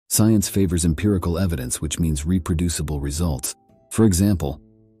Science favors empirical evidence, which means reproducible results. For example,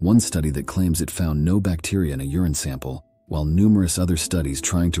 one study that claims it found no bacteria in a urine sample, while numerous other studies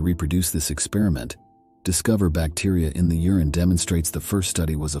trying to reproduce this experiment discover bacteria in the urine, demonstrates the first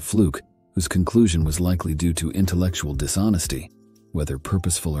study was a fluke, whose conclusion was likely due to intellectual dishonesty. Whether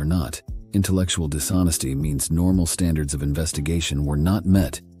purposeful or not, intellectual dishonesty means normal standards of investigation were not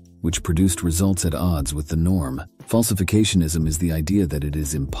met, which produced results at odds with the norm. Falsificationism is the idea that it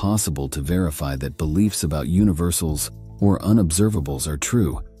is impossible to verify that beliefs about universals or unobservables are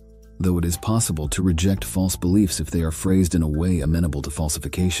true, though it is possible to reject false beliefs if they are phrased in a way amenable to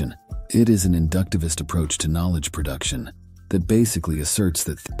falsification. It is an inductivist approach to knowledge production that basically asserts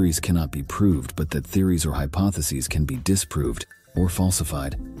that theories cannot be proved, but that theories or hypotheses can be disproved or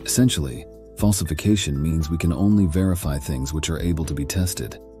falsified. Essentially, falsification means we can only verify things which are able to be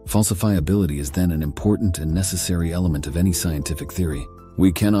tested. Falsifiability is then an important and necessary element of any scientific theory.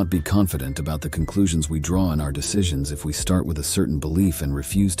 We cannot be confident about the conclusions we draw in our decisions if we start with a certain belief and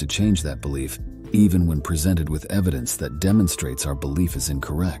refuse to change that belief, even when presented with evidence that demonstrates our belief is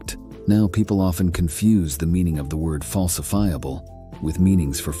incorrect. Now, people often confuse the meaning of the word falsifiable with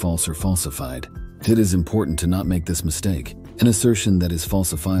meanings for false or falsified. It is important to not make this mistake. An assertion that is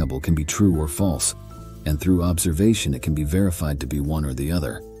falsifiable can be true or false, and through observation it can be verified to be one or the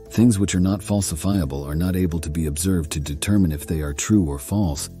other. Things which are not falsifiable are not able to be observed to determine if they are true or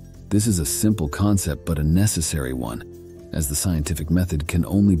false. This is a simple concept but a necessary one, as the scientific method can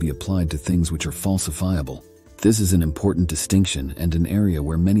only be applied to things which are falsifiable. This is an important distinction and an area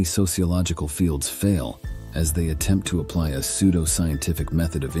where many sociological fields fail, as they attempt to apply a pseudo-scientific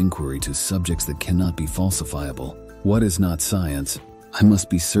method of inquiry to subjects that cannot be falsifiable. What is not science? I must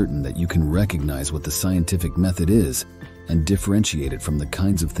be certain that you can recognize what the scientific method is and differentiate it from the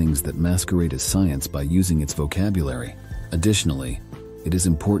kinds of things that masquerade as science by using its vocabulary. Additionally, it is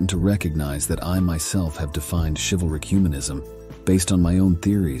important to recognize that I myself have defined chivalric humanism based on my own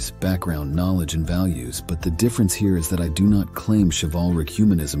theories, background, knowledge, and values, but the difference here is that I do not claim chivalric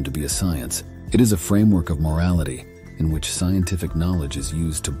humanism to be a science. It is a framework of morality in which scientific knowledge is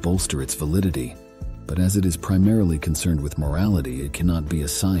used to bolster its validity. But as it is primarily concerned with morality, it cannot be a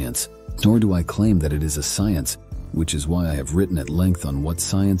science, nor do I claim that it is a science, which is why I have written at length on what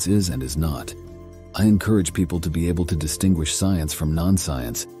science is and is not. I encourage people to be able to distinguish science from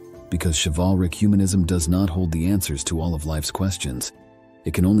non-science, because chivalric humanism does not hold the answers to all of life's questions.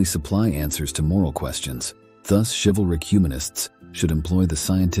 It can only supply answers to moral questions. Thus, chivalric humanists should employ the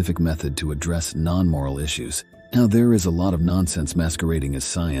scientific method to address non-moral issues. Now, there is a lot of nonsense masquerading as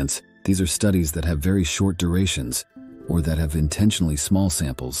science. These are studies that have very short durations, or that have intentionally small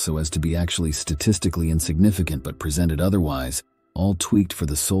samples so as to be actually statistically insignificant but presented otherwise, all tweaked for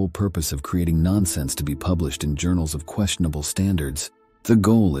the sole purpose of creating nonsense to be published in journals of questionable standards. The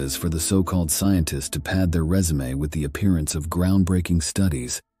goal is for the so-called scientists to pad their resume with the appearance of groundbreaking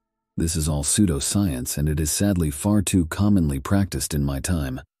studies. This is all pseudo-science, and it is sadly far too commonly practiced in my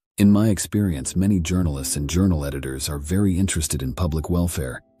time. In my experience, many journalists and journal editors are very interested in public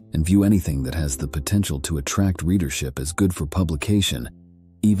welfare and view anything that has the potential to attract readership as good for publication,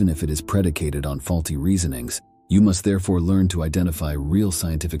 even if it is predicated on faulty reasonings. You must therefore learn to identify real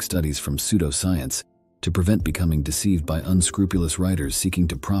scientific studies from pseudo-science to prevent becoming deceived by unscrupulous writers seeking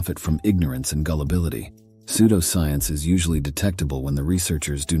to profit from ignorance and gullibility. Pseudoscience is usually detectable when the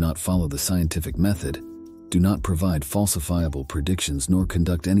researchers do not follow the scientific method, do not provide falsifiable predictions, nor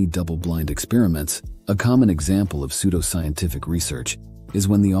conduct any double-blind experiments. A common example of pseudoscientific research is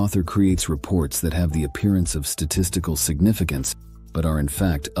when the author creates reports that have the appearance of statistical significance but are in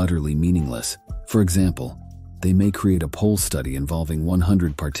fact utterly meaningless. For example, they may create a poll study involving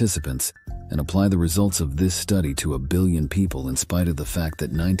 100 participants and apply the results of this study to 1 billion people in spite of the fact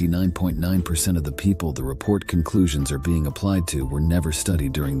that 99.9% of the people the report conclusions are being applied to were never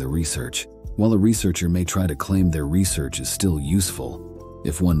studied during the research. While a researcher may try to claim their research is still useful,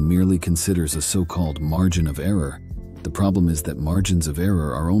 if one merely considers a so-called margin of error, the problem is that margins of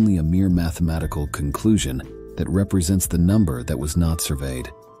error are only a mere mathematical conclusion that represents the number that was not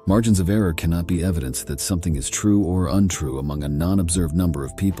surveyed. Margins of error cannot be evidence that something is true or untrue among a non-observed number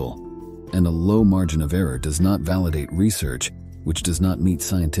of people, and a low margin of error does not validate research which does not meet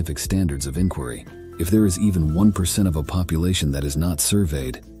scientific standards of inquiry. If there is even 1% of a population that is not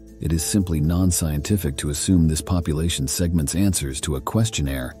surveyed, it is simply non-scientific to assume this population segment's answers to a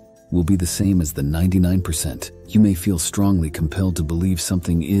questionnaire will be the same as the 99%. You may feel strongly compelled to believe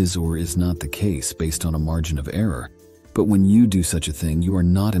something is or is not the case based on a margin of error, but when you do such a thing, you are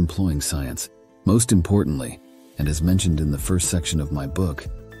not employing science. Most importantly, and as mentioned in the first section of my book,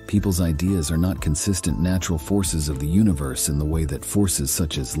 People's ideas are not consistent natural forces of the universe in the way that forces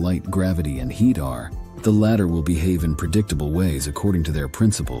such as light, gravity, and heat are. The latter will behave in predictable ways according to their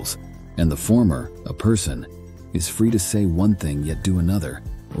principles, and the former, a person, is free to say one thing yet do another,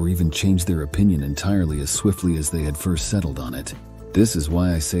 or even change their opinion entirely as swiftly as they had first settled on it. This is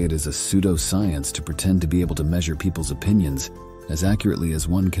why I say it is a pseudo-science to pretend to be able to measure people's opinions as accurately as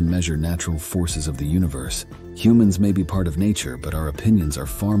one can measure natural forces of the universe. Humans may be part of nature, but our opinions are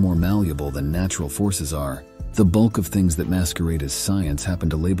far more malleable than natural forces are. The bulk of things that masquerade as science happen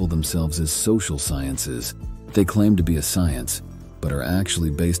to label themselves as social sciences. They claim to be a science, but are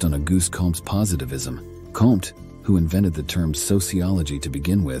actually based on Auguste Comte's positivism. Comte, who invented the term sociology to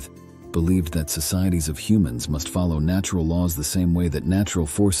begin with, believed that societies of humans must follow natural laws the same way that natural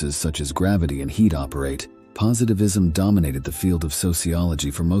forces such as gravity and heat operate. Positivism dominated the field of sociology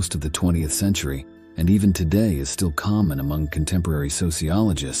for most of the 20th century, and even today is still common among contemporary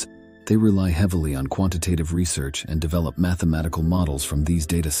sociologists. They rely heavily on quantitative research and develop mathematical models from these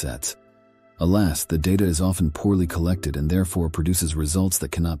data sets. Alas, the data is often poorly collected and therefore produces results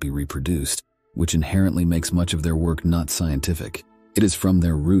that cannot be reproduced, which inherently makes much of their work not scientific. It is from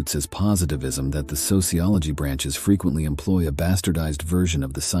their roots as positivism that the sociology branches frequently employ a bastardized version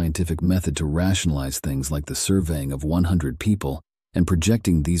of the scientific method to rationalize things like the surveying of 100 people and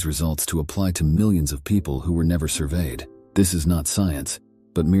projecting these results to apply to millions of people who were never surveyed. This is not science,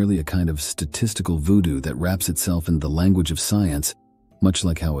 but merely a kind of statistical voodoo that wraps itself in the language of science, much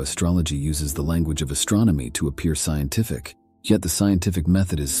like how astrology uses the language of astronomy to appear scientific. Yet the scientific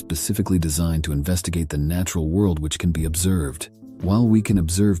method is specifically designed to investigate the natural world which can be observed. While we can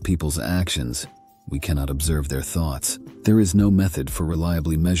observe people's actions, we cannot observe their thoughts. There is no method for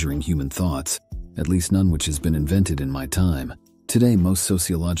reliably measuring human thoughts, at least none which has been invented in my time. Today, most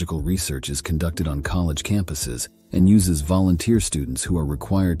sociological research is conducted on college campuses and uses volunteer students who are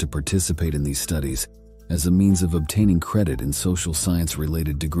required to participate in these studies as a means of obtaining credit in social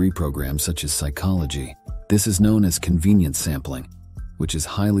science-related degree programs such as psychology. This is known as convenience sampling, which is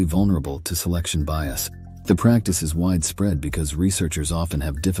highly vulnerable to selection bias. The practice is widespread because researchers often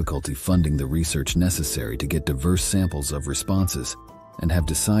have difficulty funding the research necessary to get diverse samples of responses, and have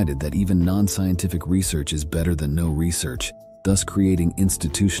decided that even non-scientific research is better than no research, thus creating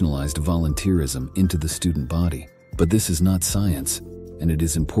institutionalized volunteerism into the student body. But this is not science, and it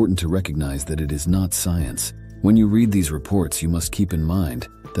is important to recognize that it is not science. When you read these reports, you must keep in mind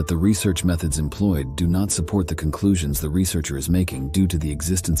that the research methods employed do not support the conclusions the researcher is making due to the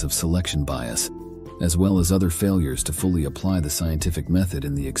existence of selection bias, as well as other failures to fully apply the scientific method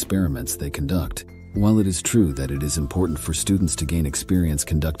in the experiments they conduct. While it is true that it is important for students to gain experience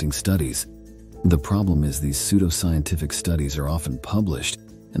conducting studies, the problem is these pseudo-scientific studies are often published,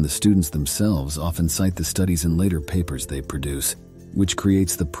 and the students themselves often cite the studies in later papers they produce, which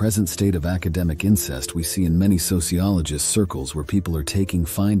creates the present state of academic incest we see in many sociologist circles, where people are taking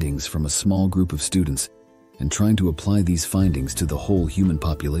findings from a small group of students and trying to apply these findings to the whole human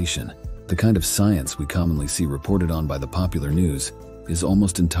population. The kind of science we commonly see reported on by the popular news is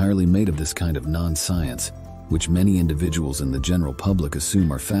almost entirely made of this kind of non-science, which many individuals in the general public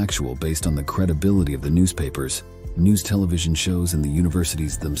assume are factual based on the credibility of the newspapers, news television shows, and the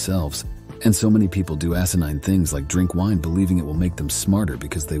universities themselves. And so many people do asinine things like drink wine believing it will make them smarter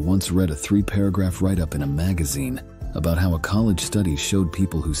because they once read a 3-paragraph write-up in a magazine about how a college study showed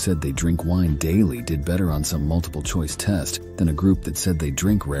people who said they drink wine daily did better on some multiple-choice test than a group that said they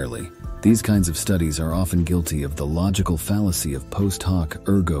drink rarely. These kinds of studies are often guilty of the logical fallacy of post hoc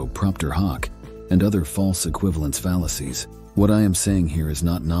ergo propter hoc and other false equivalence fallacies. What I am saying here is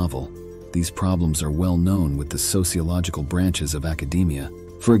not novel. These problems are well known with the sociological branches of academia.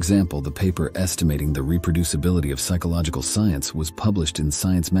 For example, the paper estimating the reproducibility of psychological science was published in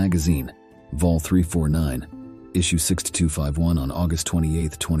Science magazine, Vol 349, issue 62251 on August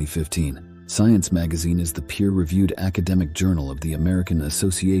 28, 2015. Science magazine is the peer-reviewed academic journal of the American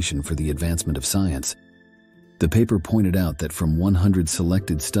Association for the Advancement of Science. The paper pointed out that from 100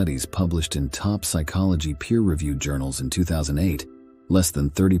 selected studies published in top psychology peer-reviewed journals in 2008, less than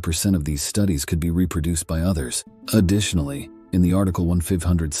 30% of these studies could be reproduced by others. Additionally, in the article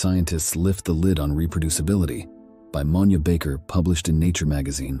 1,500 Scientists Lift the Lid on Reproducibility by Monya Baker, published in Nature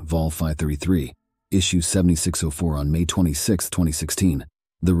magazine, Vol 533, issue 7604 on May 26, 2016,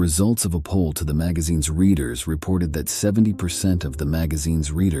 the results of a poll to the magazine's readers reported that 70% of the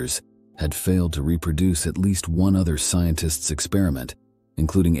magazine's readers had failed to reproduce at least one other scientist's experiment,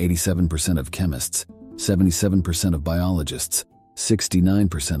 including 87% of chemists, 77% of biologists,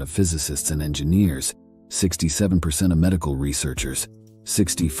 69% of physicists and engineers, 67% of medical researchers,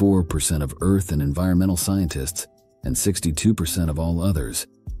 64% of earth and environmental scientists, and 62% of all others.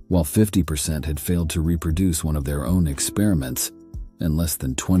 while 50% had failed to reproduce one of their own experiments, and less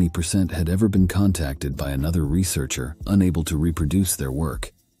than 20% had ever been contacted by another researcher unable to reproduce their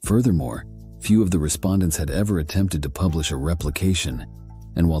work. Furthermore, few of the respondents had ever attempted to publish a replication,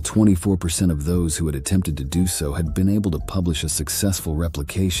 and while 24% of those who had attempted to do so had been able to publish a successful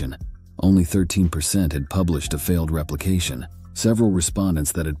replication, only 13% had published a failed replication. Several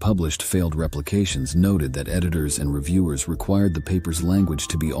respondents that had published failed replications noted that editors and reviewers required the paper's language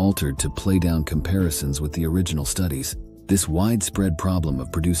to be altered to play down comparisons with the original studies. This widespread problem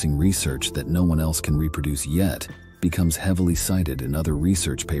of producing research that no one else can reproduce yet becomes heavily cited in other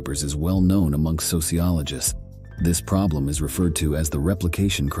research papers as well known amongst sociologists. This problem is referred to as the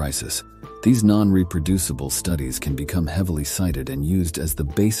replication crisis. These non-reproducible studies can become heavily cited and used as the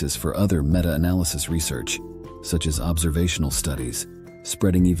basis for other meta-analysis research, such as observational studies,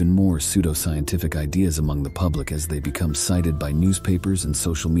 spreading even more pseudo-scientific ideas among the public as they become cited by newspapers and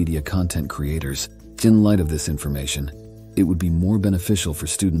social media content creators. In light of this information, it would be more beneficial for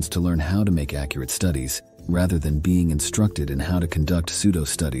students to learn how to make accurate studies, rather than being instructed in how to conduct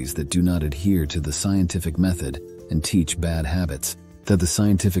pseudo-studies that do not adhere to the scientific method and teach bad habits. That the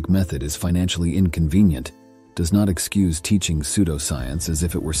scientific method is financially inconvenient does not excuse teaching pseudo-science as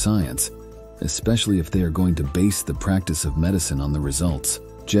if it were science, especially if they are going to base the practice of medicine on the results.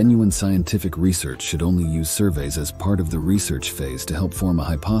 Genuine scientific research should only use surveys as part of the research phase to help form a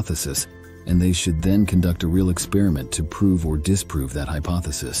hypothesis, and they should then conduct a real experiment to prove or disprove that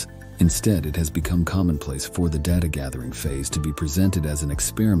hypothesis. Instead, it has become commonplace for the data gathering phase to be presented as an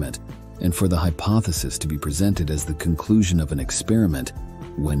experiment, and for the hypothesis to be presented as the conclusion of an experiment,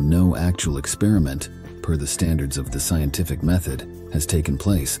 when no actual experiment, per the standards of the scientific method, has taken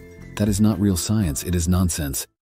place. That is not real science, it is nonsense.